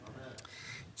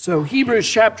So Hebrews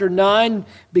chapter 9,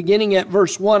 beginning at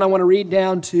verse 1, I want to read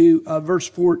down to verse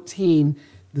 14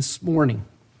 this morning.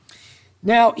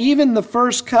 Now, even the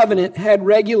first covenant had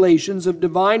regulations of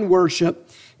divine worship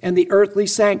and the earthly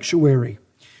sanctuary.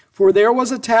 For there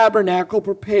was a tabernacle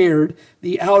prepared,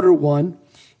 the outer one,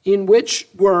 in which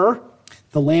were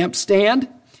the lampstand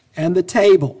and the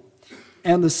table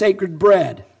and the sacred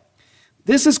bread.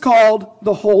 This is called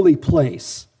the holy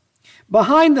place.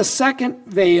 Behind the second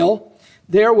veil,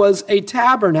 there was a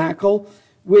tabernacle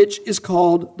which is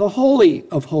called the Holy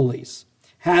of Holies,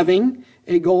 having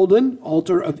a golden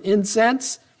altar of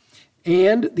incense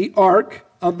and the ark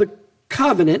of the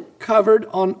covenant covered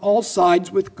on all sides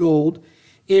with gold,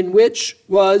 in which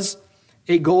was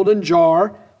a golden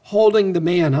jar holding the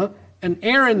manna, and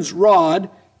Aaron's rod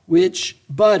which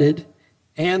budded,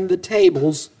 and the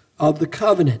tables of the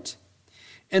covenant.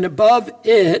 And above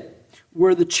it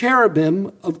were the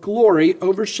cherubim of glory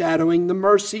overshadowing the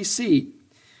mercy seat.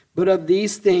 But of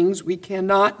these things we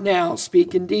cannot now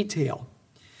speak in detail.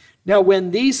 Now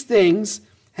when these things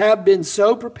have been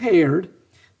so prepared,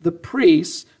 the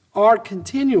priests are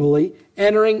continually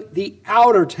entering the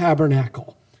outer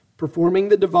tabernacle, performing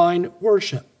the divine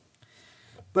worship.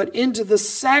 But into the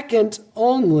second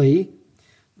only,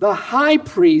 the high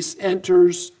priest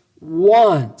enters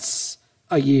once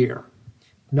a year,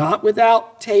 not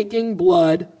without taking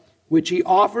blood, which he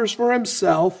offers for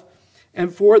himself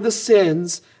and for the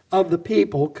sins of the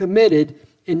people committed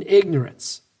in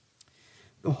ignorance.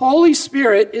 The Holy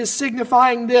Spirit is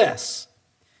signifying this,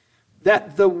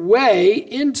 that the way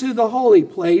into the holy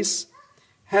place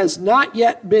has not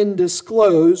yet been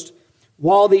disclosed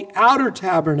while the outer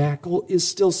tabernacle is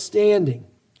still standing,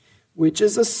 which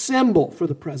is a symbol for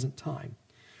the present time.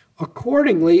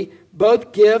 Accordingly,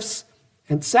 both gifts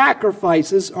and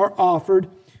sacrifices are offered,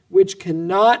 which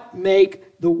cannot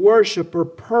make the worshiper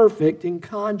perfect in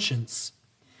conscience,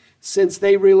 since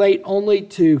they relate only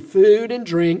to food and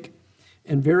drink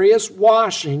and various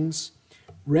washings,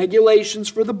 regulations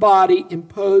for the body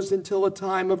imposed until a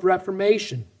time of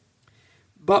Reformation.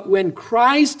 But when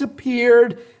Christ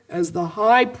appeared as the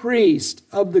high priest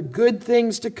of the good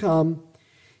things to come,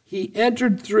 he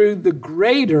entered through the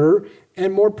greater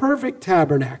and more perfect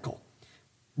tabernacle,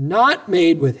 not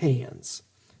made with hands,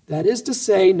 that is to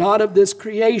say, not of this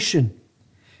creation,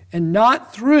 and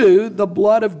not through the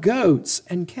blood of goats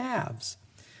and calves,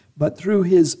 but through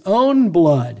his own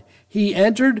blood he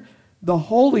entered the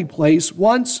holy place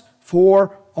once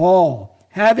for all,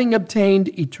 having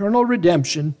obtained eternal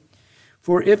redemption.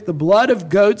 For if the blood of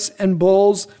goats and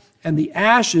bulls and the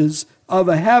ashes of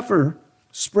a heifer,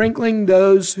 sprinkling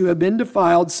those who have been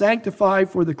defiled, sanctify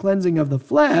for the cleansing of the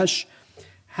flesh,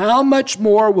 how much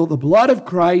more will the blood of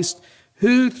Christ,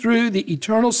 who through the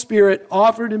eternal Spirit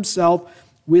offered himself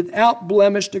without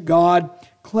blemish to God,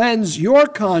 cleanse your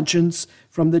conscience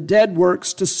from the dead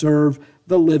works to serve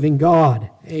the living God.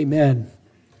 Amen.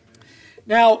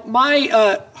 Now,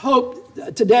 my hope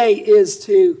today is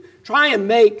to try and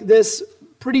make this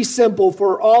pretty simple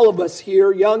for all of us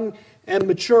here, young and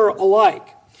mature alike.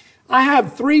 I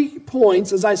have 3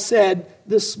 points, as I said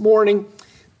this morning.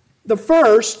 The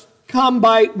first come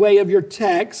by way of your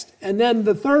text, and then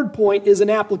the third point is an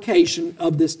application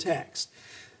of this text.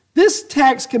 This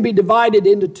text can be divided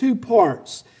into 2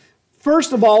 parts.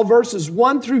 First of all, verses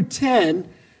 1 through 10,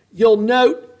 you'll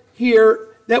note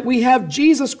here that we have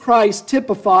Jesus Christ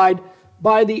typified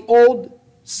by the old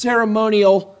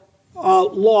ceremonial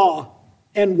law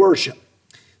and worship.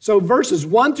 So verses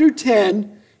 1 through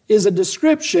 10 is a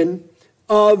description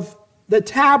of the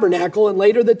tabernacle and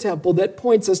later the temple that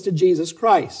points us to Jesus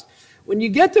Christ. When you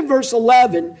get to verse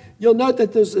 11, you'll note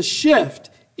that there's a shift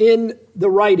in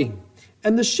the writing.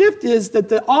 And the shift is that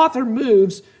the author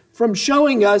moves from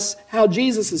showing us how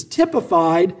Jesus is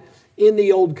typified in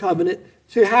the Old Covenant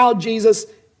to how Jesus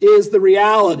is the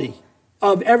reality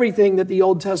of everything that the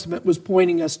Old Testament was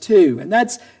pointing us to. And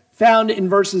that's found in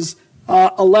verses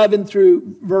 11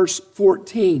 through verse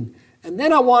 14. And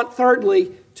then I want,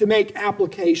 thirdly, to make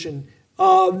application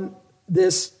of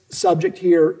this subject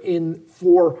here in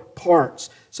 4 parts.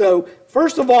 So,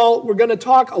 first of all, we're going to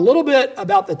talk a little bit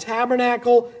about the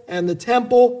tabernacle and the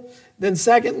temple. Then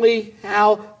secondly,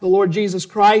 how the Lord Jesus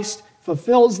Christ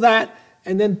fulfills that.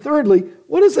 And then thirdly,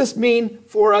 what does this mean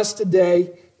for us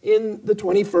today in the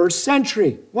 21st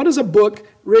century? What is a book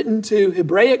written to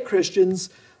Hebraic Christians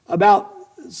about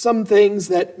some things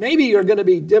that maybe are going to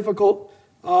be difficult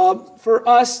for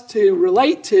us to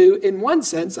relate to in one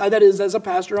sense? That is, as a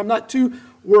pastor, I'm not too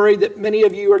worried that many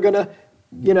of you are going to,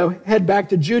 head back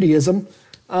to Judaism.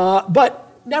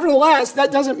 But nevertheless,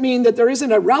 that doesn't mean that there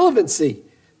isn't a relevancy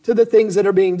to the things that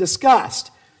are being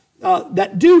discussed.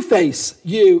 that do face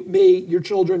you, me, your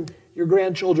children, your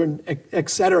grandchildren,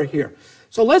 etc. here.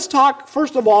 So let's talk,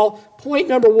 first of all, point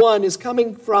number 1 is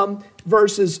coming from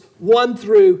verses 1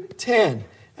 through 10.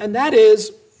 And that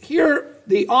is, here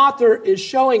the author is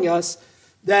showing us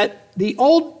that the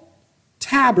old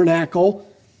tabernacle,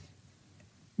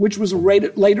 which was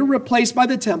later replaced by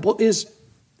the temple,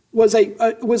 was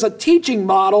a teaching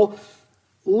model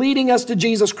leading us to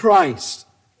Jesus Christ.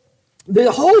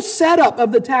 The whole setup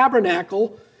of the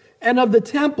tabernacle and of the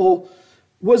temple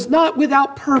was not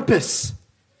without purpose.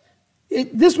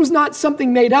 This was not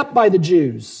something made up by the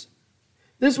Jews.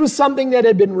 This was something that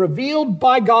had been revealed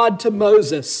by God to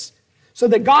Moses. So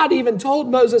that God even told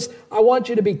Moses, I want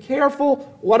you to be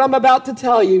careful what I'm about to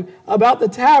tell you about the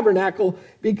tabernacle,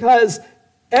 because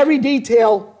every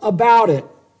detail about it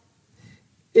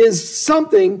is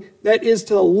something that is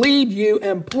to lead you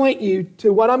and point you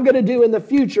to what I'm going to do in the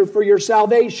future for your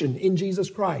salvation in Jesus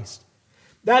Christ.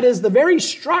 That is the very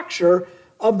structure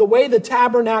of the way the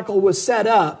tabernacle was set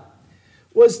up,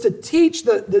 was to teach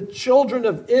the children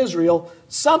of Israel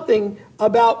something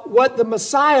about what the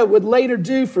Messiah would later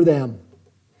do for them.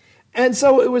 And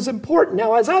so it was important.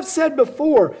 Now, as I've said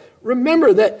before,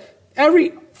 remember that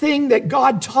everything that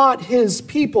God taught his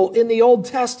people in the Old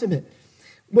Testament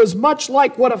was much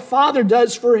like what a father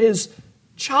does for his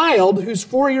child who's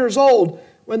 4 years old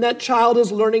when that child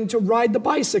is learning to ride the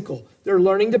bicycle. They're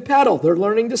learning to pedal. They're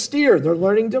learning to steer. They're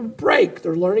learning to brake.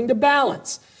 They're learning to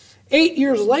balance. 8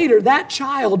 years later, that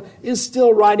child is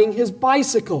still riding his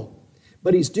bicycle,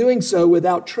 but he's doing so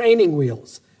without training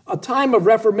wheels. A time of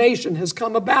reformation has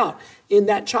come about in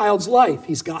that child's life.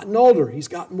 He's gotten older. He's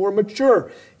gotten more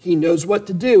mature. He knows what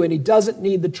to do, and he doesn't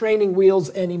need the training wheels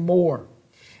anymore.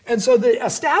 And so the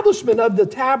establishment of the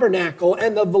tabernacle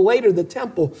and of later the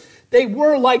temple, they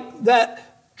were like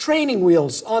that training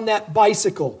wheels on that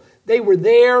bicycle. They were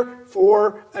there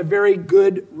for a very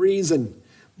good reason.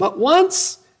 But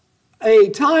once a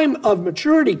time of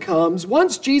maturity comes,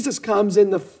 once Jesus comes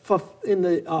in the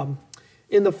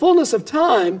fullness of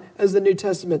time, as the New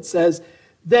Testament says,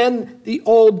 then the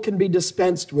old can be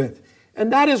dispensed with.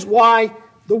 And that is why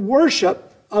the worship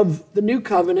of the New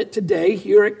Covenant today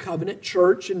here at Covenant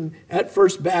Church and at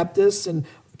First Baptist and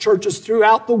churches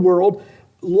throughout the world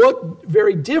look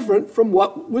very different from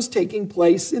what was taking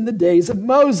place in the days of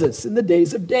Moses, in the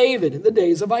days of David, in the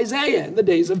days of Isaiah, in the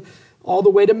days of all the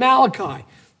way to Malachi.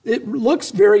 It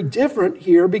looks very different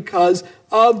here because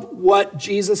of what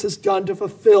Jesus has done to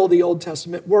fulfill the Old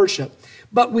Testament worship.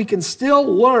 But we can still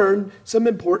learn some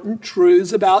important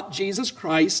truths about Jesus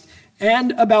Christ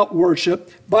and about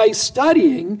worship by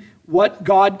studying what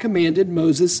God commanded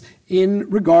Moses in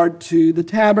regard to the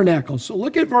tabernacle. So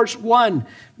look at verse 1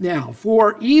 now.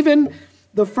 For even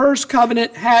the first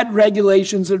covenant had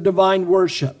regulations of divine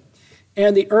worship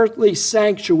and the earthly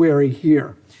sanctuary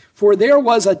here. For there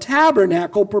was a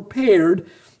tabernacle prepared,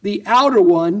 the outer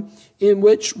one, in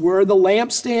which were the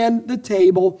lampstand, the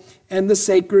table, and the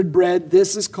sacred bread.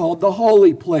 This is called the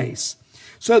holy place.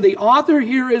 So the author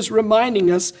here is reminding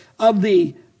us of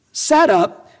the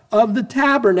setup of the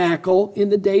tabernacle in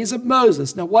the days of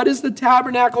Moses. Now, what is the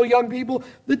tabernacle, young people?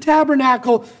 The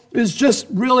tabernacle is just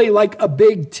really like a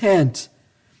big tent.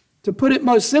 To put it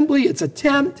most simply, it's a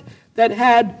tent that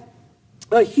had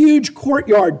a huge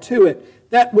courtyard to it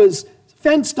that was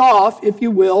fenced off, if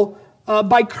you will,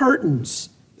 by curtains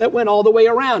that went all the way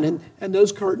around. And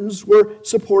those curtains were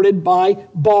supported by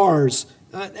bars.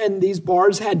 And these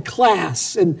bars had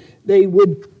clasps, and they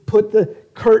would put the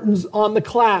curtains on the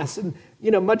clasps. And,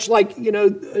 much like,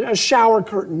 a shower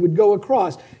curtain would go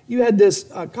across. You had this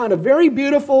kind of very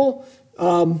beautiful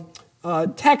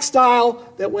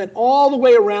textile that went all the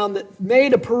way around that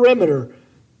made a perimeter.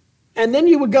 And then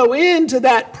you would go into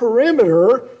that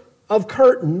perimeter of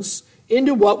curtains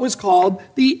into what was called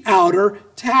the outer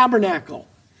tabernacle.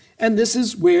 And this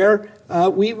is where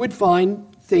we would find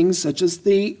things such as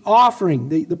the offering,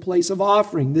 the place of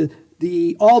offering.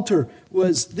 The altar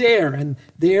was there, and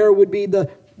there would be the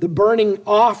burning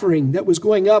offering that was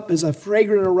going up as a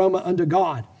fragrant aroma unto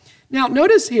God. Now,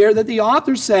 notice here that the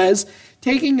author says,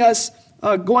 taking us,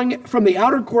 going from the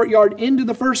outer courtyard into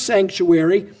the first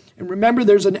sanctuary, and remember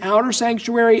there's an outer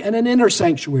sanctuary and an inner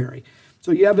sanctuary.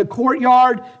 So you have the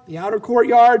courtyard, the outer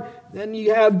courtyard, then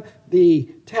you have the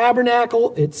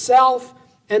tabernacle itself,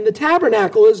 and the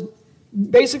tabernacle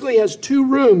basically has two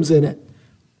rooms in it.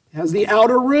 It has the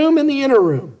outer room and the inner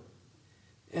room.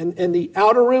 And the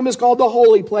outer room is called the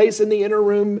holy place, and the inner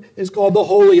room is called the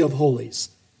Holy of Holies.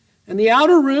 And the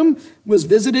outer room was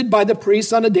visited by the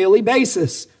priests on a daily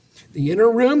basis. The inner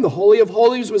room, the Holy of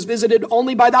Holies, was visited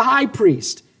only by the high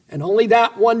priest, and only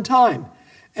that one time.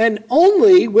 and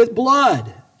only with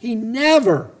blood. He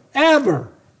never,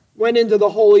 ever went into the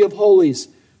Holy of Holies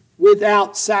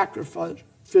without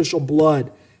sacrificial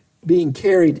blood being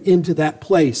carried into that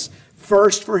place.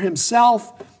 First for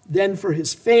himself, then for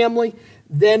his family,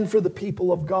 then for the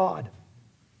people of God.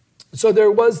 So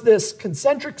there was this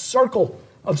concentric circle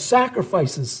of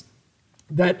sacrifices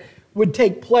that would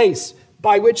take place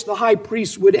by which the high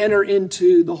priest would enter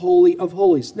into the Holy of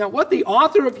Holies. Now, what the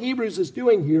author of Hebrews is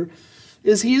doing here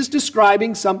is he is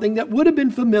describing something that would have been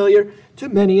familiar to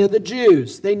many of the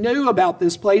Jews. They knew about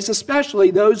this place, especially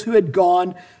those who had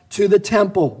gone to the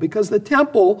temple, because the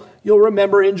temple, you'll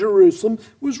remember in Jerusalem,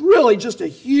 was really just a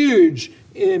huge,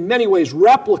 in many ways,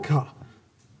 replica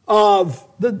of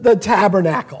the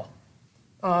tabernacle.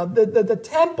 The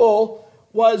temple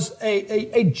was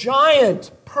a giant,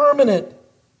 permanent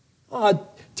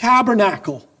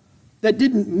tabernacle that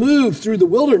didn't move through the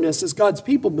wilderness as God's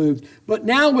people moved, but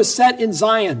now was set in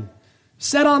Zion,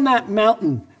 set on that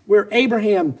mountain where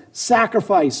Abraham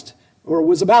sacrificed, or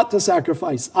was about to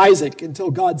sacrifice, Isaac until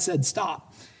God said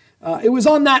stop. It was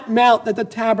on that mount that the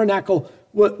tabernacle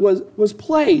was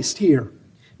placed here.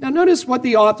 Now notice what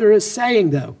the author is saying,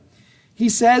 though. He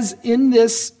says in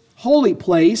this holy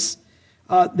place,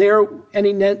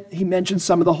 he mentions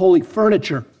some of the holy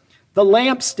furniture, the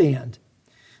lampstand,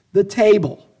 the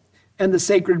table, and the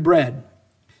sacred bread.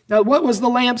 Now, what was the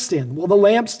lampstand? Well, the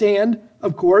lampstand,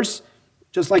 of course,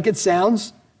 just like it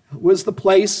sounds, was the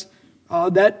place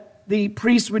that the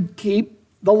priest would keep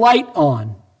the light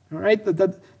on. All right,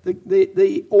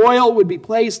 the oil would be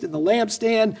placed in the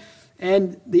lampstand,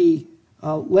 and the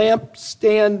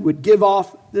lampstand would give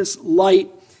off this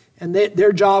light, and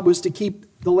their job was to keep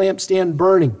the lampstand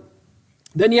burning.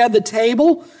 Then you had the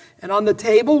table, and on the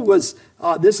table was,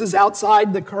 this is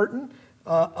outside the curtain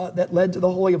that led to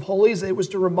the Holy of Holies. It was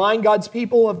to remind God's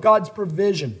people of God's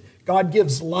provision. God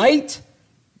gives light,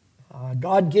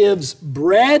 God gives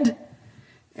bread,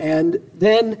 and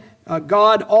then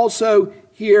God also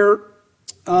here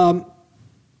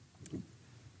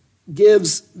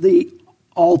gives the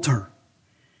altar.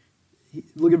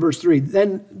 Look at verse 3.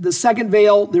 Then the second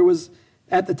veil, there was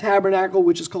at the tabernacle,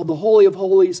 which is called the Holy of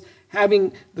Holies,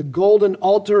 having the golden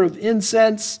altar of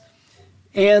incense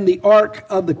and the Ark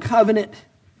of the Covenant.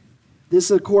 This,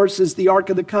 of course, is the Ark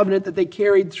of the Covenant that they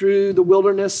carried through the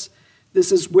wilderness.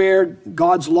 This is where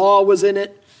God's law was in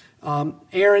it.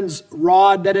 Aaron's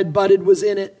rod that had budded was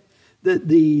in it.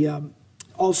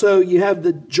 Also, you have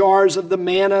the jars of the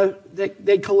manna that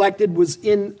they collected was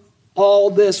in, all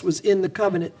this was in the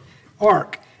covenant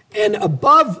ark. And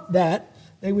above that,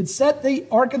 they would set the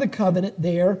Ark of the Covenant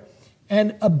there,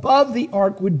 and above the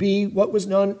ark would be what was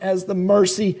known as the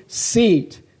mercy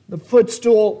seat, the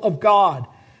footstool of God.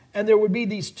 And there would be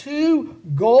these two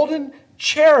golden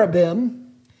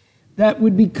cherubim that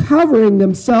would be covering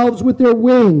themselves with their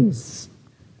wings,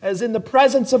 as in the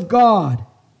presence of God.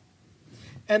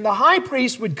 And the high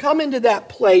priest would come into that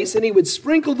place, and he would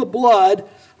sprinkle the blood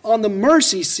on the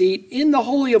mercy seat in the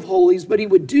Holy of Holies, but he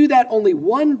would do that only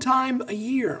one time a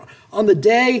year, on the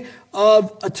Day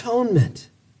of Atonement.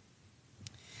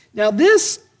 Now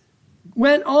this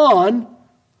went on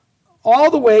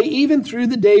all the way even through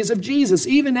the days of Jesus.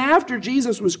 Even after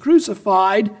Jesus was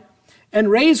crucified and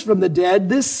raised from the dead,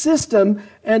 this system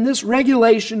and this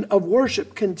regulation of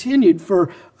worship continued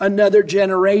for another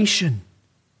generation,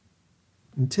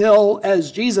 until,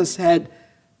 as Jesus had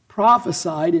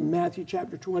prophesied in Matthew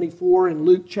chapter 24 and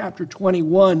Luke chapter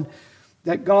 21,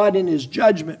 that God in his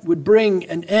judgment would bring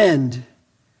an end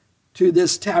to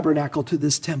this tabernacle, to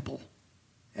this temple.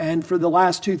 And for the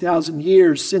last 2,000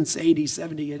 years, since AD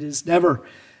 70, it has never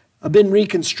been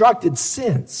reconstructed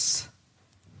since.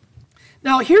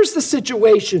 Now, here's the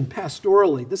situation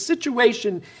pastorally. The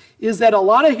situation is that a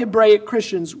lot of Hebraic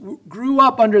Christians grew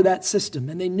up under that system,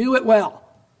 and they knew it well.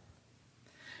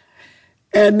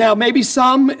 And now maybe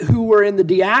some who were in the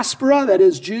diaspora, that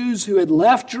is Jews who had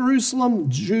left Jerusalem,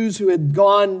 Jews who had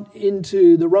gone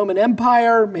into the Roman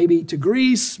Empire, maybe to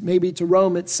Greece, maybe to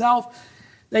Rome itself,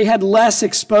 they had less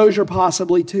exposure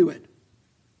possibly to it.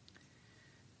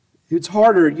 It's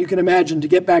harder, you can imagine, to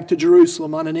get back to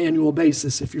Jerusalem on an annual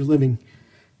basis if you're living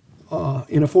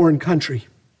in a foreign country.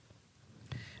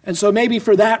 And so maybe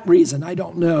for that reason, I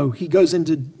don't know, he goes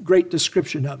into great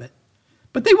description of it.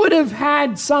 But they would have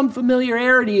had some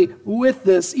familiarity with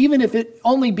this, even if it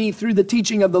only be through the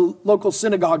teaching of the local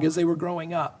synagogue as they were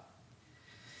growing up.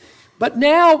 But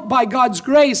now, by God's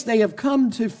grace, they have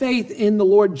come to faith in the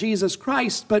Lord Jesus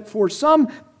Christ. But for some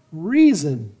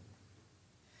reason,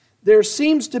 there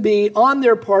seems to be on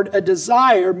their part a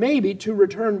desire maybe to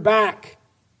return back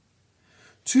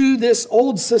to this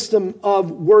old system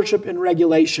of worship and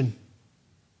regulation.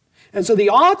 And so the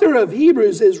author of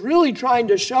Hebrews is really trying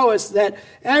to show us that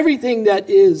everything that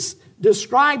is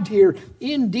described here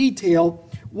in detail,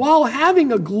 while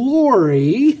having a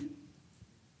glory,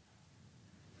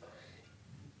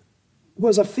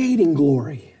 was a fading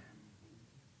glory.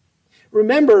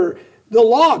 Remember, the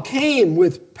law came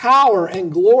with power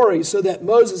and glory so that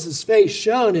Moses' face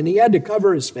shone and he had to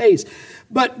cover his face.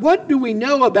 But what do we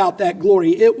know about that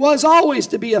glory? It was always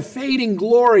to be a fading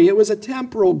glory. It was a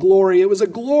temporal glory. It was a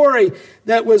glory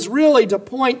that was really to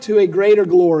point to a greater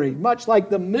glory, much like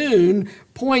the moon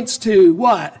points to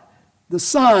what? The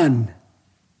sun.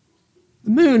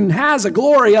 The moon has a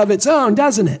glory of its own,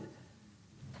 doesn't it?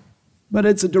 But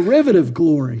it's a derivative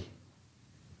glory.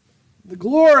 The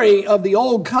glory of the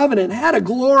old covenant had a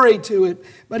glory to it,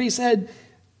 but he said,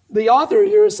 the author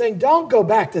here is saying, don't go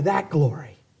back to that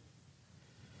glory.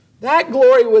 That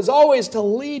glory was always to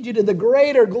lead you to the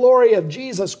greater glory of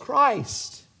Jesus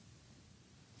Christ.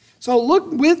 So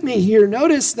look with me here.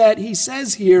 Notice that he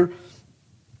says here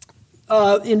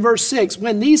in verse 6,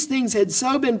 when these things had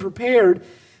so been prepared,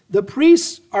 the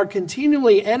priests are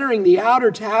continually entering the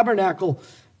outer tabernacle,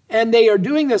 and they are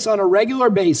doing this on a regular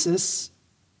basis.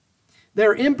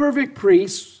 They're imperfect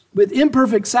priests with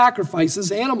imperfect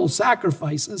sacrifices, animal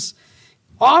sacrifices,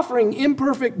 offering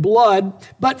imperfect blood.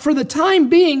 But for the time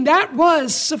being, that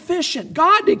was sufficient.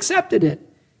 God accepted it.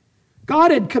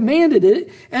 God had commanded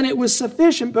it, and it was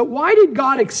sufficient. But why did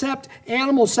God accept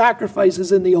animal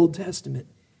sacrifices in the Old Testament?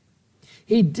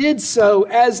 He did so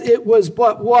as it was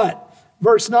but what?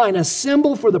 Verse 9, a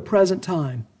symbol for the present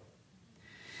time.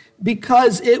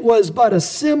 Because it was but a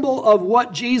symbol of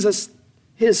what Jesus,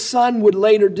 his son, would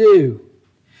later do.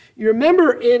 You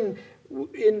remember in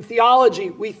theology,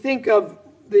 we think of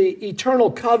the eternal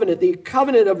covenant, the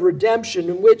covenant of redemption,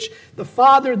 in which the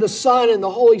Father, the Son, and the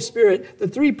Holy Spirit, the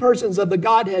three persons of the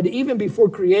Godhead, even before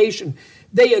creation,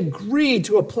 they agreed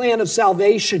to a plan of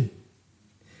salvation.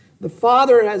 The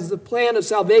Father has the plan of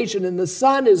salvation, and the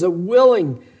Son is a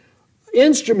willing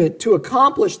instrument to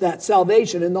accomplish that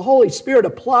salvation, and the Holy Spirit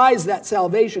applies that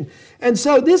salvation. And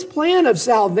so this plan of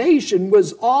salvation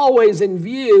was always in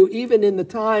view, even in the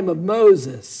time of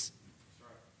Moses.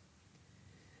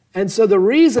 And so the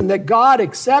reason that God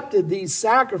accepted these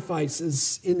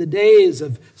sacrifices in the days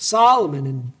of Solomon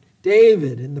and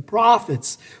David and the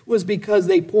prophets was because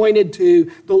they pointed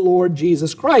to the Lord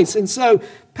Jesus Christ. And so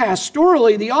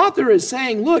pastorally, the author is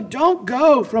saying, look, don't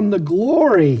go from the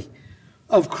glory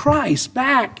of Christ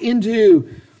back into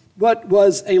what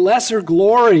was a lesser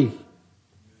glory.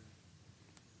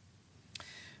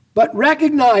 But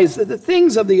recognize that the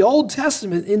things of the Old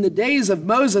Testament in the days of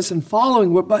Moses and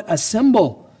following were but a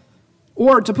symbol.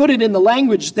 Or to put it in the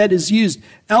language that is used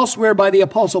elsewhere by the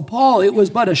Apostle Paul, it was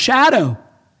but a shadow.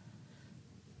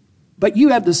 But you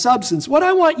have the substance. What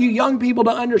I want you young people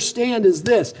to understand is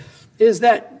this, is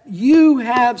that you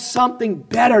have something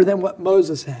better than what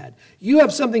Moses had. You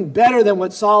have something better than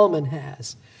what Solomon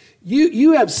has.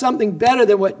 You have something better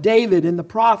than what David and the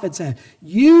prophets had.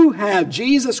 You have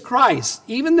Jesus Christ.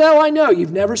 Even though I know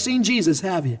you've never seen Jesus,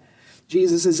 have you?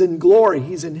 Jesus is in glory.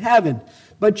 He's in heaven.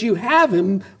 But you have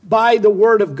him by the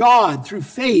word of God through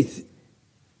faith.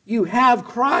 You have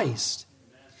Christ.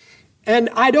 And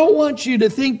I don't want you to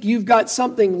think you've got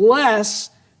something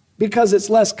less because it's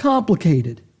less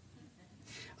complicated.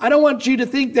 I don't want you to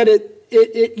think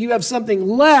that you have something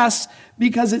less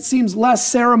because it seems less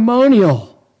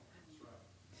ceremonial.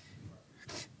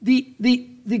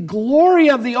 The glory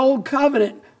of the old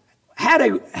covenant had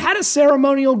a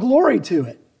ceremonial glory to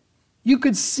it. You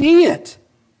could see it.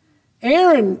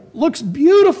 Aaron looks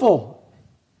beautiful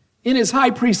in his high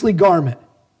priestly garment,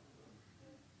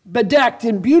 bedecked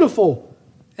and beautiful,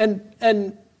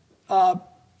 and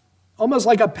almost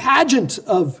like a pageant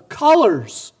of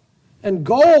colors and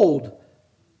gold,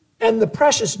 and the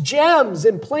precious gems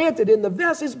implanted in the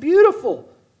vest is beautiful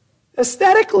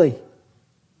aesthetically.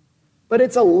 But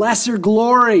it's a lesser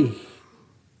glory.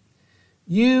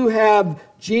 You have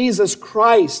Jesus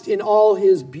Christ in all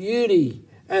his beauty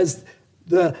as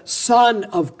the Son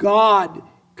of God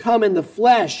come in the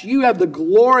flesh. You have the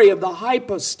glory of the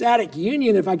hypostatic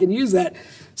union, if I can use that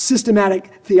systematic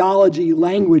theology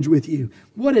language with you.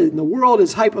 What in the world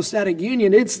is hypostatic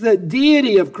union? It's the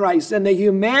deity of Christ and the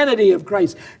humanity of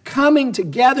Christ coming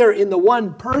together in the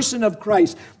one person of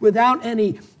Christ without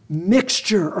any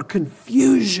mixture or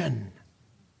confusion.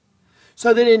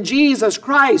 So that in Jesus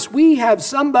Christ, we have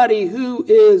somebody who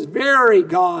is very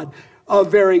God,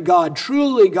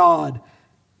 truly God,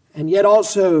 and yet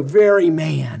also very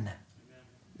man.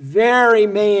 Very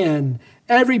man.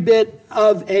 Every bit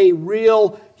of a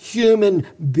real human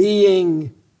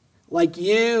being like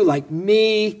you, like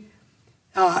me,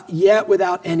 yet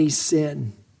without any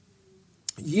sin.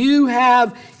 You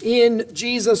have in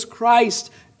Jesus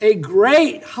Christ a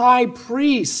great high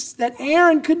priest that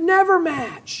Aaron could never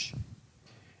match.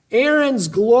 Aaron's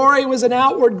glory was an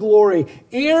outward glory.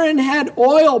 Aaron had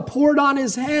oil poured on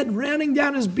his head, running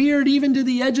down his beard, even to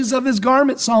the edges of his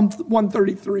garment, Psalm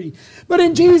 133. But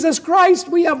in Jesus Christ,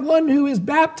 we have one who is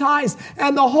baptized,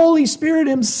 and the Holy Spirit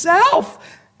himself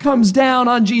comes down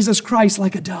on Jesus Christ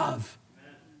like a dove.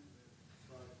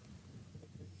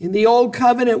 In the Old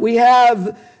Covenant, we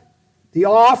have the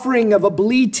offering of a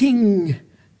bleating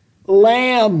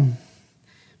lamb.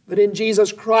 But in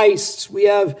Jesus Christ, we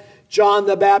have John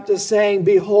the Baptist saying,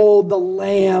 "Behold the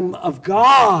Lamb of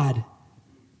God."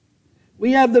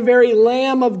 We have the very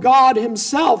Lamb of God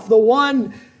himself, the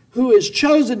one who is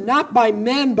chosen not by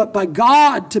men but by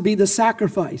God to be the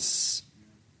sacrifice.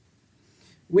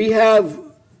 We have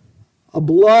a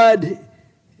blood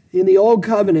in the Old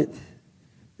Covenant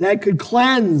that could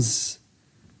cleanse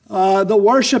the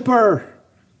worshiper,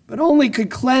 but only could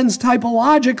cleanse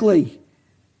typologically.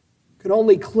 Could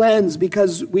only cleanse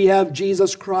because we have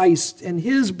Jesus Christ and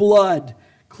his blood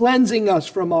cleansing us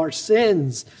from our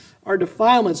sins, our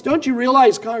defilements. Don't you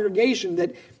realize, congregation,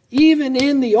 that even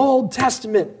in the Old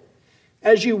Testament,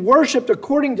 as you worshiped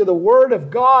according to the Word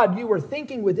of God, you were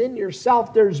thinking within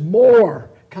yourself, there's more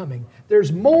coming.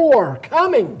 There's more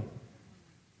coming.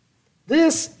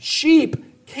 This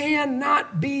sheep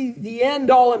cannot be the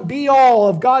end-all and be-all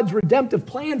of God's redemptive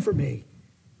plan for me.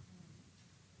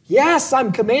 Yes,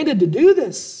 I'm commanded to do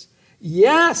this.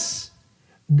 Yes,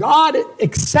 God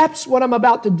accepts what I'm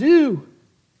about to do.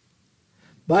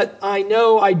 But I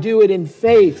know I do it in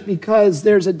faith because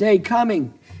there's a day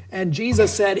coming. And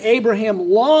Jesus said Abraham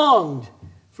longed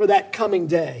for that coming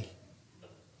day,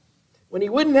 when he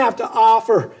wouldn't have to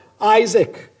offer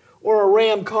Isaac or a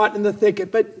ram caught in the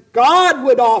thicket, but God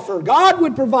would offer, God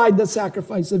would provide the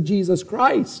sacrifice of Jesus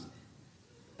Christ.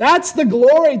 That's the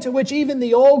glory to which even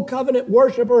the Old Covenant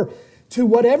worshiper, to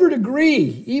whatever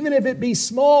degree, even if it be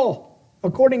small,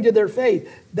 according to their faith,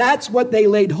 that's what they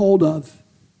laid hold of.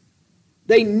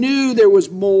 They knew there was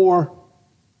more.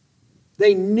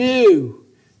 They knew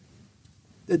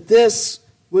that this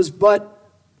was but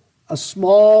a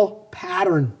small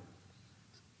pattern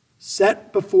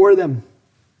set before them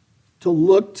to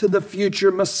look to the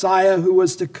future Messiah who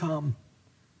was to come.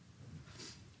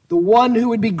 The one who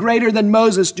would be greater than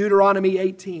Moses, Deuteronomy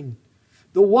 18.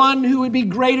 The one who would be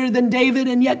greater than David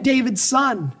and yet David's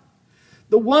son.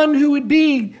 The one who would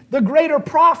be the greater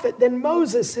prophet than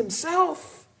Moses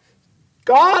himself.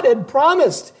 God had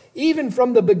promised, even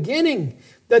from the beginning,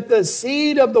 that the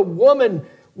seed of the woman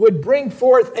would bring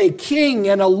forth a king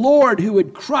and a Lord who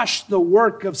would crush the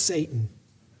work of Satan.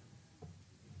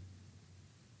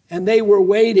 And they were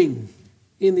waiting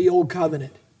in the Old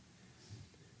Covenant.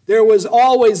 There was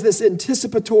always this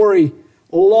anticipatory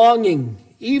longing,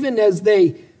 even as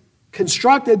they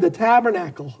constructed the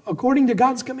tabernacle according to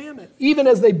God's commandment, even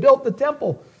as they built the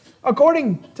temple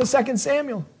according to 2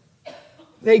 Samuel.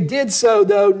 They did so,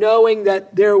 though, knowing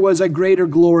that there was a greater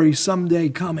glory someday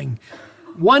coming.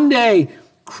 One day,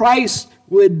 Christ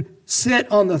would sit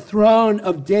on the throne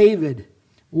of David.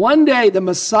 One day, the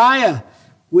Messiah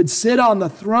would sit on the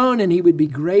throne, and he would be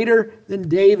greater than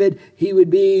David. He would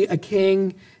be a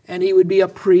king, and he would be a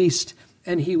priest,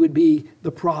 and he would be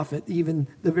the prophet, even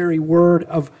the very word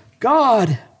of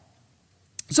God.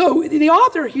 So the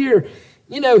author here,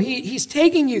 he's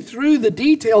taking you through the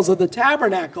details of the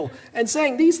tabernacle and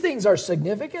saying these things are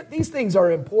significant, these things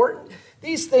are important,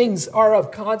 these things are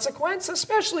of consequence,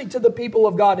 especially to the people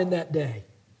of God in that day.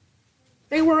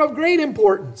 They were of great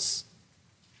importance.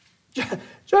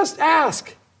 Just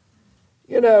ask,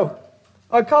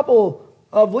 a couple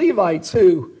of Levites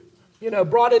who,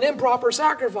 brought an improper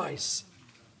sacrifice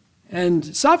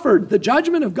and suffered the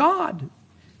judgment of God.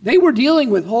 They were dealing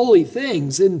with holy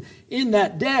things in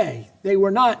that day. They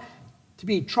were not to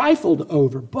be trifled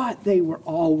over, but they were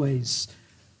always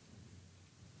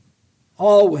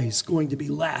going to be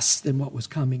less than what was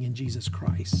coming in Jesus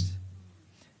Christ.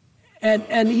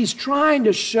 And he's trying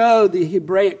to show the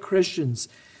Hebraic Christians.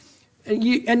 And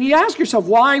you ask yourself,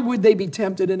 why would they be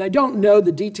tempted? And I don't know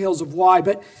the details of why,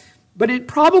 but it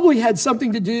probably had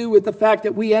something to do with the fact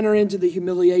that we enter into the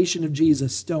humiliation of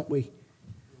Jesus, don't we?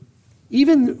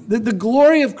 Even the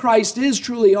glory of Christ is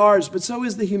truly ours, but so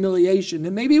is the humiliation.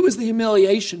 And maybe it was the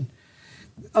humiliation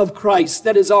of Christ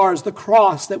that is ours, the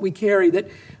cross that we carry,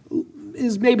 that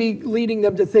is maybe leading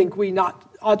them to think we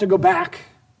ought to go back.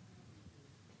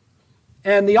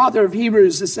 And the author of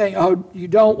Hebrews is saying, oh, you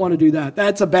don't want to do that.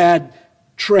 That's a bad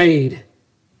trade.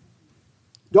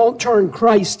 Don't turn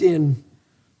Christ in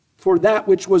for that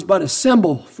which was but a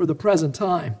symbol for the present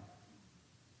time.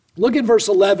 Look at verse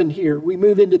 11 here. We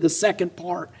move into the second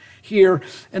part here,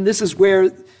 and this is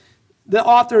where the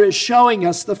author is showing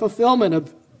us the fulfillment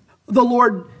of the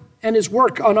Lord and his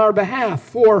work on our behalf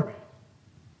for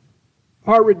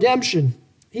our redemption.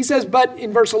 He says, but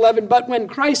in verse 11, but when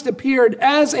Christ appeared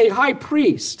as a high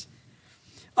priest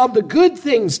of the good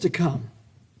things to come,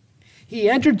 he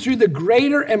entered through the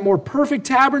greater and more perfect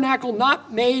tabernacle,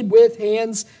 not made with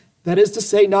hands, that is to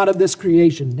say, not of this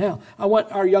creation. Now, I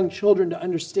want our young children to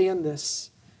understand this.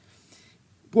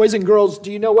 Boys and girls,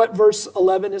 do you know what verse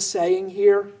 11 is saying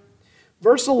here?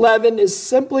 Verse 11 is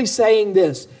simply saying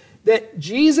this, that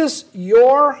Jesus,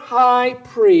 your high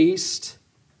priest,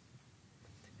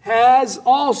 has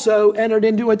also entered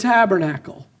into a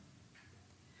tabernacle.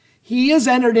 He has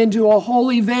entered into a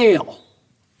holy veil.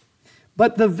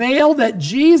 But the veil that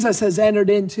Jesus has entered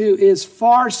into is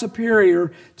far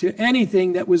superior to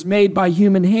anything that was made by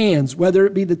human hands, whether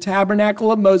it be the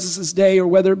tabernacle of Moses' day or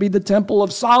whether it be the temple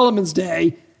of Solomon's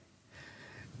day.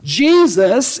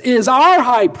 Jesus is our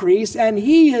high priest, and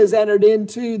he has entered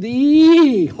into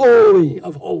the Holy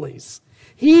of Holies.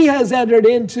 He has entered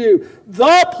into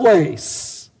the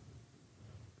place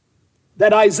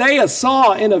that Isaiah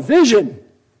saw in a vision.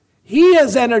 He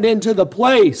has entered into the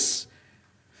place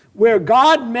where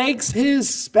God makes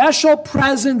his special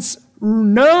presence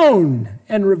known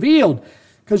and revealed.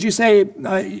 Because you say,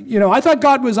 I thought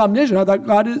God was omniscient. I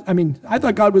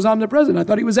thought God was omnipresent. I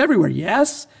thought he was everywhere.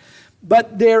 Yes,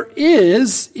 but there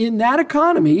is, in that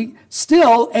economy,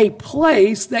 still a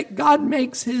place that God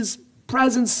makes his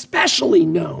presence specially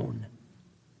known.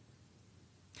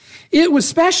 It was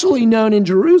specially known in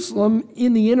Jerusalem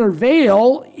in the inner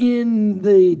veil in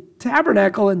the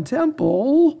tabernacle and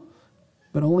temple,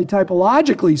 but only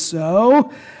typologically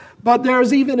so. But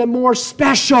there's even a more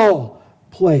special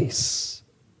place.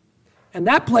 And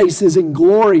that place is in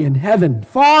glory in heaven,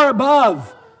 far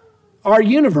above our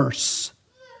universe.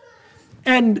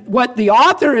 And what the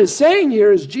author is saying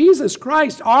here is Jesus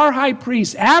Christ, our high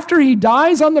priest, after he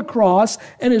dies on the cross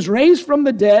and is raised from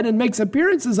the dead and makes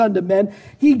appearances unto men,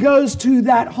 he goes to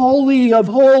that holy of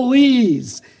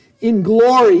holies in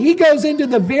glory. He goes into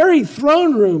the very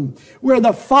throne room where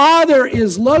the Father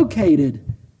is located.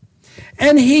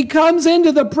 And he comes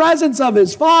into the presence of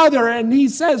his Father and he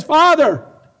says, Father,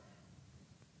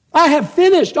 I have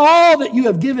finished all that you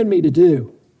have given me to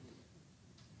do.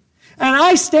 And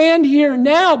I stand here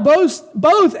now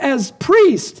both as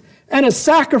priest and as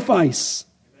sacrifice.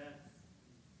 Amen.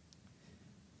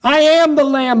 I am the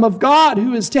Lamb of God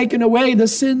who has taken away the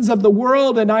sins of the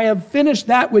world, and I have finished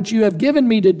that which you have given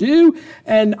me to do,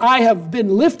 and I have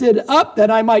been lifted up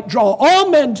that I might draw all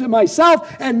men to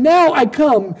myself, and now I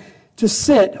come to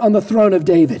sit on the throne of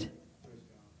David.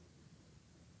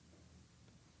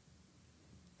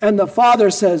 And the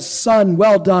Father says, Son,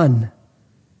 well done.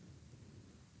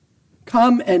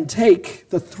 Come and take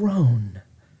the throne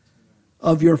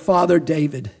of your father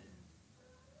David,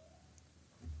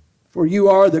 for you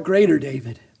are the greater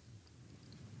David.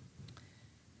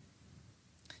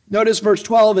 Notice verse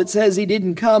 12, it says he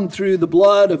didn't come through the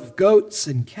blood of goats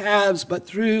and calves, but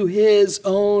through his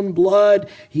own blood.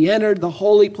 He entered the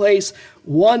holy place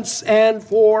once and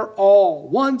for all,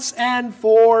 once and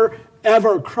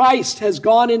forever. Christ has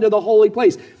gone into the holy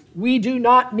place. We do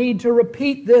not need to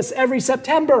repeat this every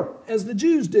September as the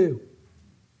Jews do.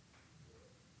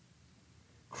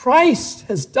 Christ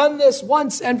has done this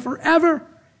once and forever.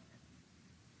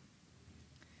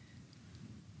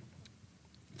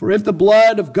 For if the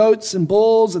blood of goats and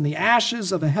bulls and the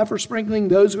ashes of a heifer sprinkling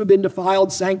those who have been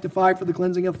defiled sanctify for the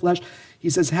cleansing of flesh, he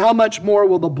says, how much more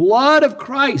will the blood of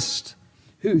Christ,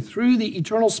 who through the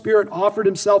eternal Spirit offered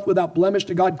himself without blemish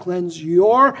to God, cleanse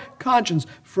your conscience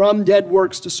from dead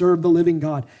works to serve the living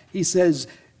God. He says,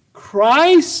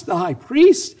 Christ, the high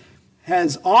priest,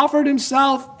 has offered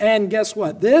himself, and guess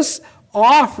what? This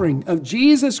offering of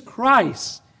Jesus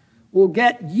Christ will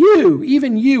get you,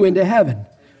 even you, into heaven. Amen.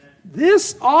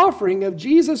 This offering of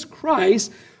Jesus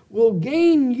Christ will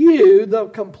gain you the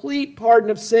complete pardon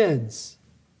of sins.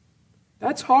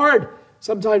 That's hard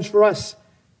sometimes for us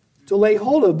to lay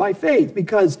hold of by faith,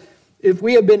 because if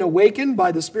we have been awakened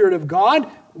by the Spirit of God,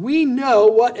 we know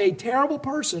what a terrible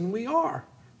person we are.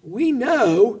 We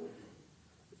know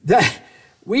that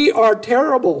we are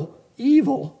terrible,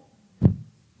 evil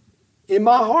in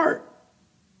my heart.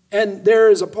 And there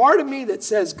is a part of me that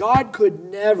says God could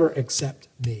never accept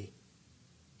me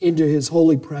into his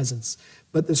holy presence.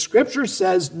 But the scripture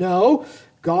says, no,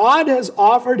 God has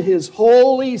offered His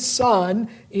holy Son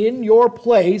in your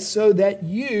place so that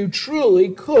you truly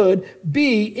could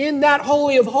be in that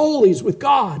Holy of Holies with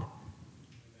God.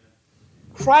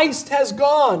 Christ has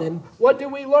gone, and what do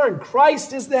we learn?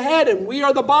 Christ is the head, and we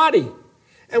are the body.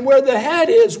 And where the head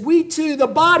is, we too, the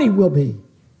body, will be.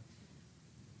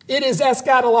 It is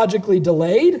eschatologically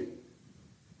delayed.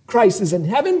 Christ is in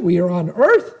heaven, we are on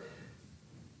earth.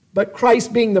 But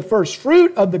Christ being the first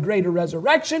fruit of the greater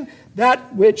resurrection,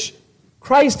 that which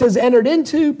Christ has entered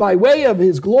into by way of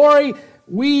His glory,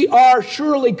 we are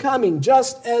surely coming,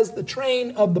 just as the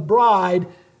train of the bride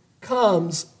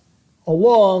comes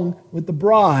along with the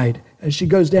bride as she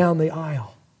goes down the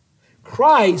aisle.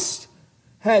 Christ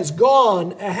has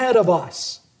gone ahead of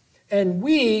us, and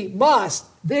we must,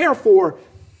 therefore,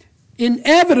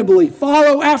 inevitably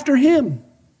follow after Him.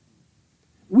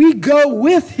 We go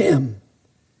with Him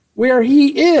where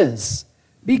He is,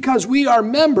 because we are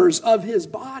members of His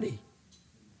body.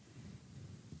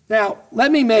 Now,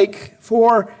 let me make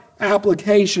 4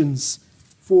 applications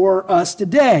for us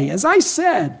today. As I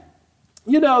said,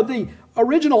 the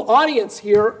original audience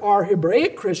here are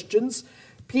Hebraic Christians,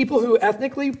 people who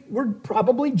ethnically were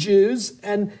probably Jews,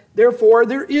 and therefore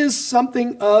there is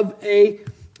something of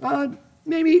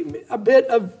maybe a bit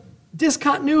of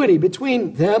discontinuity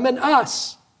between them and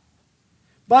us.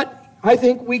 But I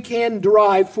think we can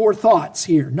derive 4 thoughts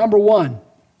here. Number 1,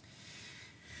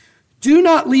 do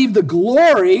not leave the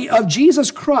glory of Jesus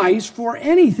Christ for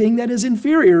anything that is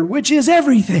inferior, which is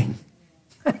everything.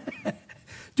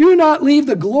 Do not leave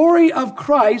the glory of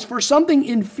Christ for something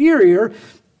inferior,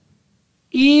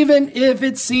 even if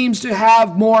it seems to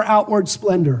have more outward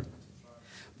splendor.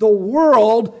 The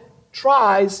world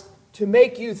tries to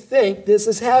make you think this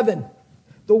is heaven.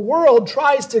 The world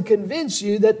tries to convince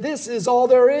you that this is all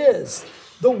there is.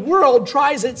 The world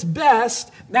tries its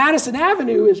best, Madison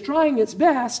Avenue is trying its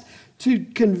best to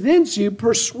convince you,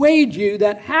 persuade you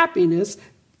that happiness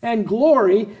and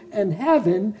glory and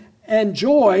heaven and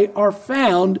joy are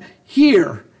found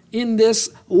here in this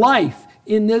life,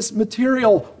 in this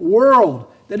material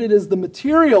world, that it is the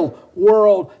material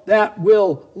world that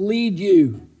will lead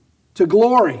you to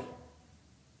glory.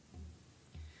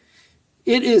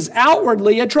 It is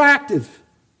outwardly attractive.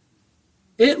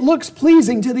 It looks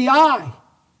pleasing to the eye.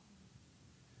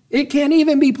 It can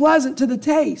even be pleasant to the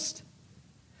taste.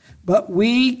 But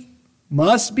we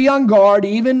must be on guard,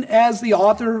 even as the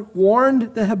author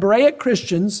warned the Hebraic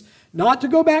Christians not to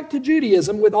go back to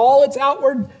Judaism with all its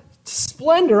outward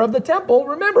splendor of the temple.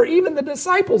 Remember, even the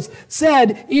disciples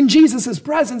said in Jesus'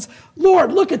 presence,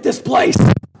 "Lord, look at this place.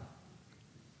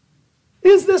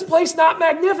 Is this place not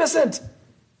magnificent?"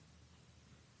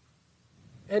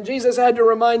 And Jesus had to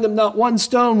remind them, not one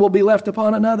stone will be left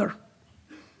upon another.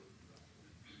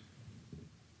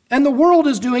 And the world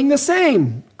is doing the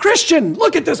same. Christian,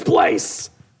 look at this place.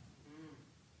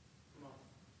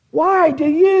 Why do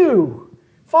you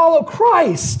follow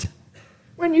Christ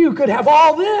when you could have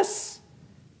all this?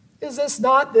 Is this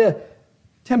not the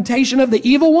temptation of the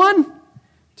evil one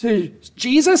to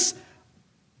Jesus?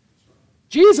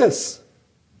 Jesus,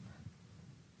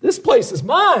 this place is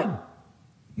mine.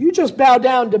 You just bow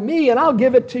down to me and I'll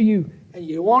give it to you, and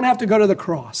you won't have to go to the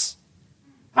cross.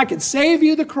 I can save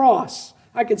you the cross.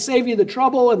 I can save you the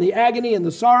trouble and the agony and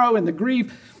the sorrow and the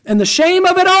grief and the shame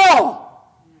of it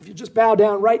all if you just bow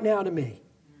down right now to me.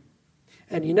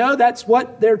 And that's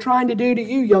what they're trying to do to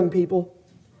you, young people.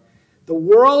 The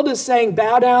world is saying,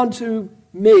 bow down to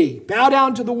me. Bow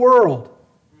down to the world.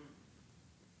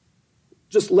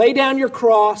 Just lay down your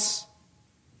cross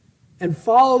and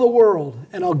follow the world,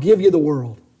 and I'll give you the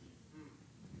world.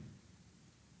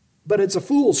 But it's a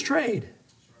fool's trade.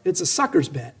 It's a sucker's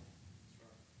bet.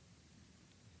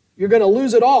 You're going to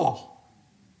lose it all.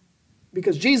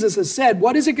 Because Jesus has said,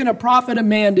 what is it going to profit a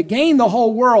man to gain the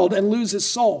whole world and lose his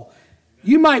soul?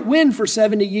 You might win for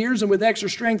 70 years and with extra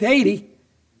strength 80,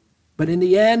 but in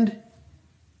the end,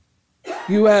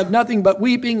 you have nothing but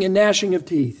weeping and gnashing of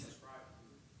teeth.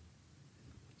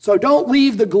 So don't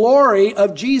leave the glory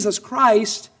of Jesus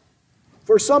Christ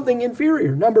for something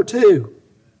inferior. Number 2,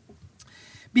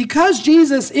 because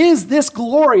Jesus is this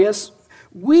glorious,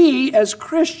 we as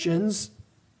Christians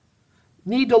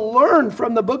need to learn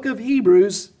from the book of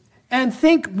Hebrews and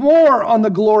think more on the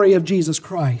glory of Jesus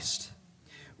Christ.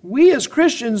 We as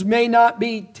Christians may not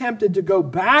be tempted to go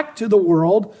back to the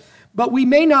world, but we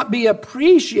may not be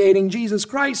appreciating Jesus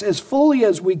Christ as fully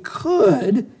as we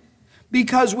could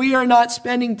because we are not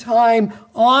spending time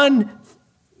on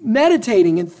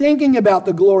meditating and thinking about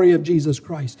the glory of Jesus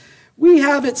Christ. We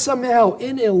have it somehow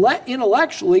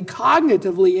intellectually,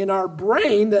 cognitively in our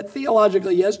brain that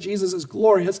theologically, yes, Jesus is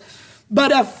glorious,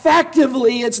 but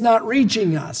effectively it's not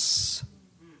reaching us.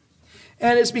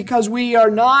 And it's because we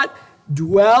are not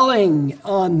dwelling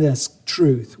on this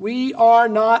truth. We are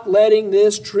not letting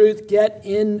this truth get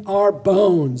in our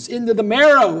bones, into the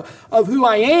marrow of who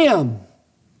I am.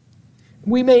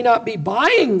 We may not be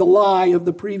buying the lie of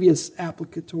the previous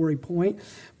applicatory point,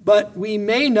 but we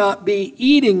may not be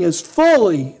eating as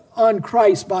fully on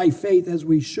Christ by faith as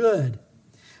we should.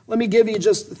 Let me give you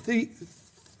just a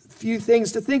few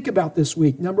things to think about this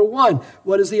week. Number one,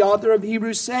 what does the author of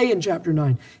Hebrews say in chapter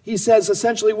 9? He says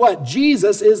essentially what?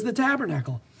 Jesus is the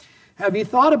tabernacle. Have you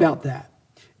thought about that?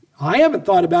 I haven't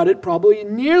thought about it probably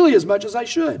nearly as much as I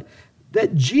should.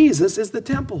 That Jesus is the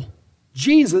temple.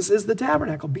 Jesus is the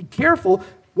tabernacle. Be careful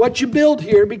what you build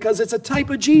here because it's a type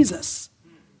of Jesus.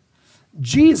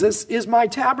 Jesus is my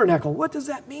tabernacle. What does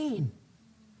that mean?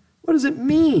 What does it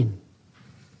mean?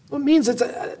 Well, it means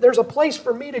there's a place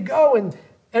for me to go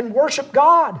and worship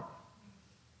God.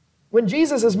 When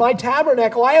Jesus is my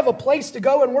tabernacle, I have a place to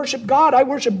go and worship God. I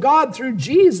worship God through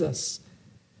Jesus.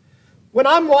 When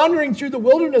I'm wandering through the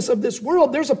wilderness of this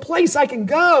world, there's a place I can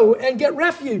go and get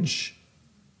refuge.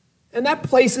 And that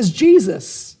place is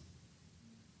Jesus.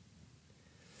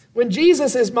 When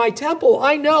Jesus is my temple,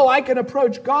 I know I can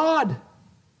approach God.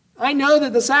 I know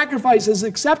that the sacrifice is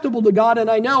acceptable to God, and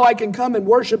I know I can come and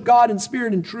worship God in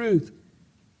spirit and truth.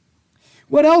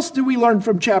 What else do we learn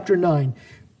from chapter 9?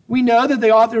 We know that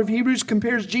the author of Hebrews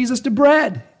compares Jesus to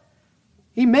bread.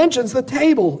 He mentions the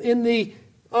table in the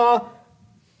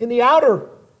outer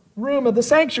room of the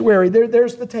sanctuary.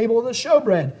 There's the table of the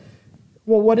showbread.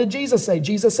 Well, what did Jesus say?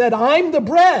 Jesus said, I'm the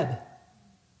bread.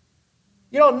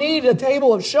 You don't need a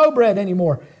table of showbread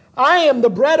anymore. I am the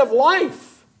bread of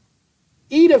life.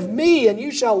 Eat of me and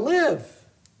you shall live.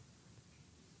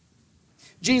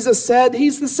 Jesus said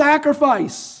he's the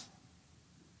sacrifice.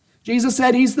 Jesus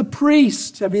said he's the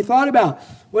priest. Have you thought about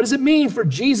what does it mean for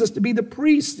Jesus to be the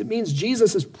priest? It means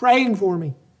Jesus is praying for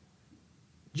me.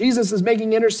 Jesus is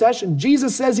making intercession.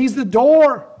 Jesus says he's the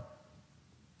door.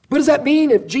 What does that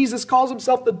mean if Jesus calls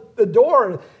himself the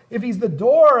door? If he's the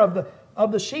door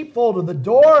of the sheepfold or the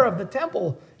door of the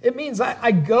temple, it means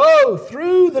I go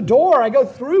through the door. I go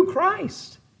through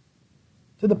Christ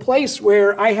to the place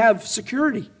where I have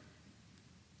security.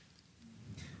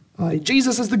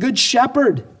 Jesus is the good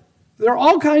shepherd. There are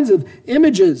all kinds of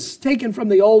images taken from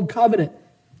the old covenant,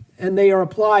 and they are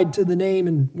applied to the name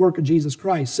and work of Jesus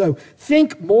Christ. So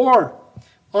think more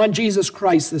on Jesus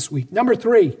Christ this week. Number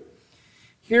 3.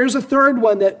 Here's a third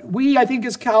one that we, I think,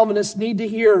 as Calvinists need to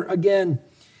hear again.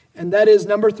 And that is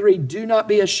number 3, do not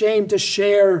be ashamed to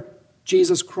share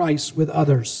Jesus Christ with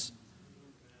others.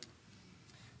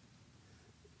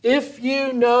 If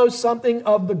you know something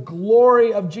of the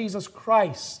glory of Jesus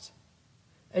Christ,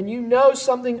 and you know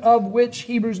something of which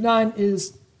Hebrews 9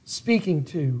 is speaking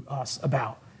to us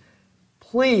about,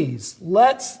 please,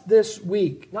 let's this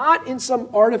week, not in some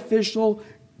artificial,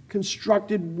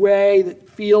 constructed way that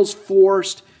feels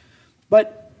forced,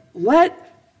 but let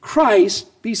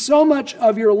Christ be so much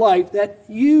of your life that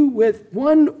you, with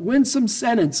one winsome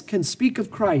sentence, can speak of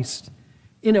Christ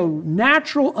in a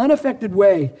natural, unaffected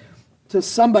way to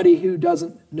somebody who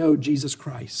doesn't know Jesus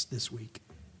Christ this week.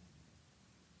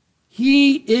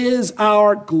 He is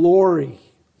our glory.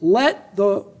 Let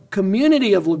the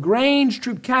community of LaGrange,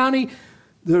 Troup County,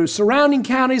 the surrounding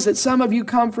counties that some of you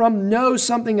come from, know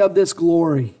something of this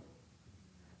glory.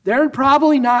 They're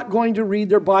probably not going to read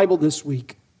their Bible this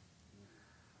week.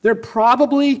 They're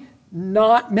probably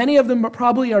not, many of them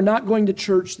probably are not going to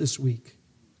church this week.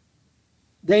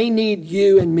 They need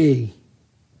you and me.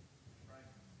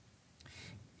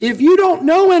 If you don't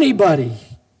know anybody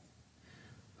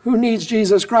who needs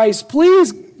Jesus Christ,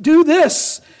 please do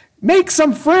this. Make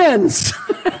some friends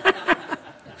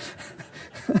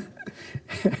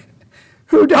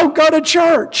who don't go to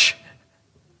church.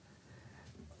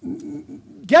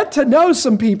 Get to know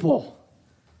some people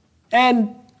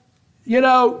and,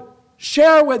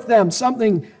 share with them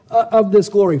something of this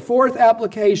glory. 4th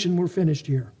application, we're finished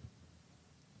here.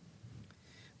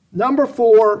 Number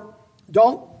 4,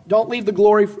 don't leave the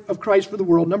glory of Christ for the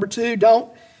world. Number 2,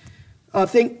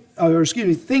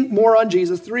 think more on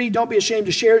Jesus. 3, don't be ashamed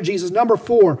to share Jesus. Number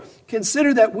 4,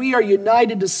 consider that we are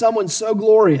united to someone so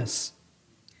glorious.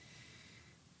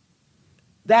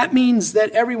 That means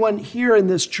that everyone here in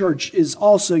this church is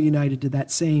also united to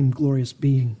that same glorious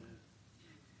being.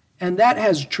 And that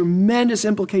has tremendous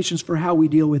implications for how we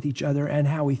deal with each other and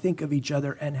how we think of each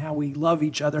other and how we love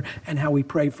each other and how we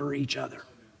pray for each other.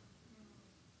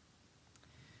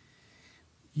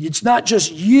 It's not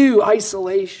just you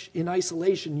in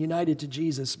isolation united to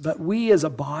Jesus, but we as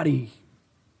a body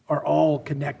are all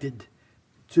connected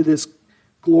to this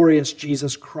glorious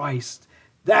Jesus Christ.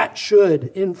 That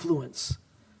should influence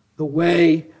the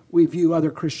way we view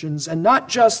other Christians, and not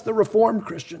just the Reformed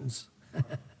Christians,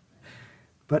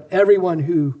 but everyone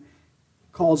who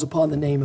calls upon the name of